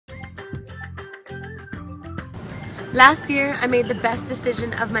Last year, I made the best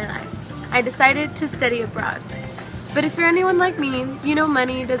decision of my life. I decided to study abroad. But if you're anyone like me, you know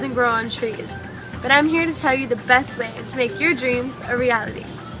money doesn't grow on trees. But I'm here to tell you the best way to make your dreams a reality.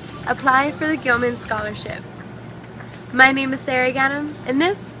 Apply for the Gilman Scholarship. My name is Sara Ghannam, and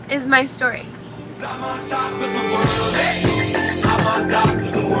this is my story. I'm on top of the world, eh? I'm on top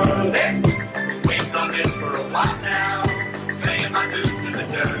of the world, eh? Waiting on this for a while now, paying my dues to the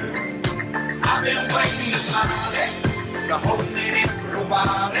dirt. I've been waiting to smile, eh? Been holding it in for a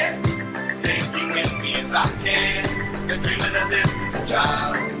while, eh? Take you with me if I can. Been dreaming of this since a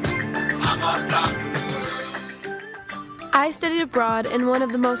child. I'm on top of the world. I studied abroad in one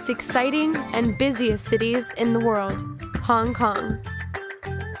of the most exciting and busiest cities in the world, Hong Kong.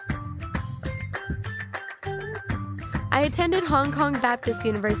 I attended Hong Kong Baptist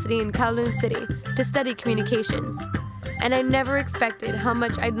University in Kowloon City to study communications, and I never expected how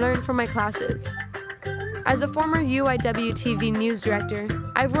much I'd learn from my classes. As a former UIW-TV news director,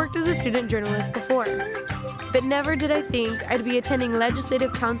 I've worked as a student journalist before, but never did I think I'd be attending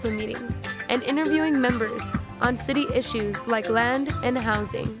legislative council meetings and interviewing members on city issues like land and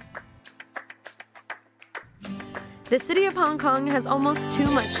housing. The city of Hong Kong has almost too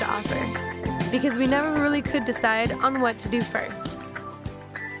much to offer, because we never really could decide on what to do first.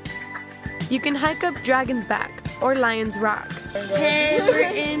 You can hike up Dragon's Back or Lion's Rock. Hey, we're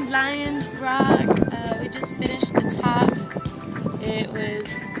in Lion's Rock. We just finished the top. It was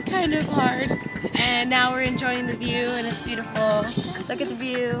kind of hard, and now we're enjoying the view, and it's beautiful. Look at the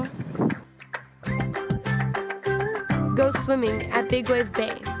view. Go swimming at Big Wave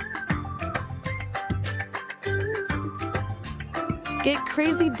Bay. Get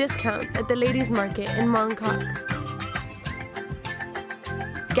crazy discounts at the ladies' market in Mongkok.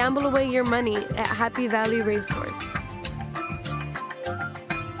 Gamble away your money at Happy Valley Racecourse.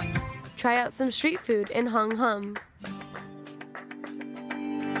 Try out some street food in Hung Hum.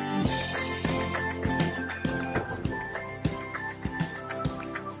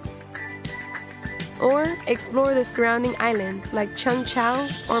 Or explore the surrounding islands like Chung Chau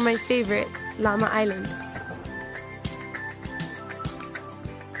or my favorite, Llama Island.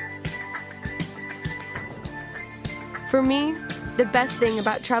 For me, the best thing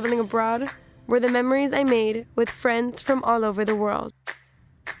about traveling abroad were the memories I made with friends from all over the world.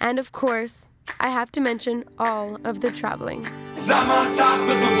 And of course, I have to mention all of the traveling. I'm on top of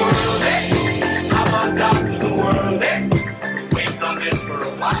the world, eh? I'm on top of the world, eh? Waiting on this for a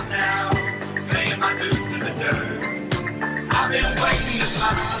while now, paying my dues to the dirt. I've been waiting to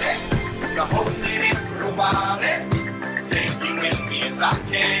smile, eh? Been holding it in for a while, eh? Take you with me if I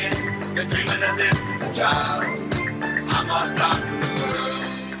can. Been dreaming of this since a child. I'm on top of the world.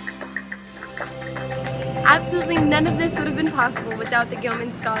 Absolutely none of this would have been possible without the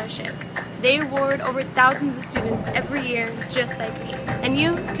Gilman Scholarship. They award over thousands of students every year just like me, and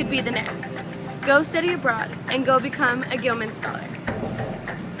you could be the next. Go study abroad and go become a Gilman Scholar.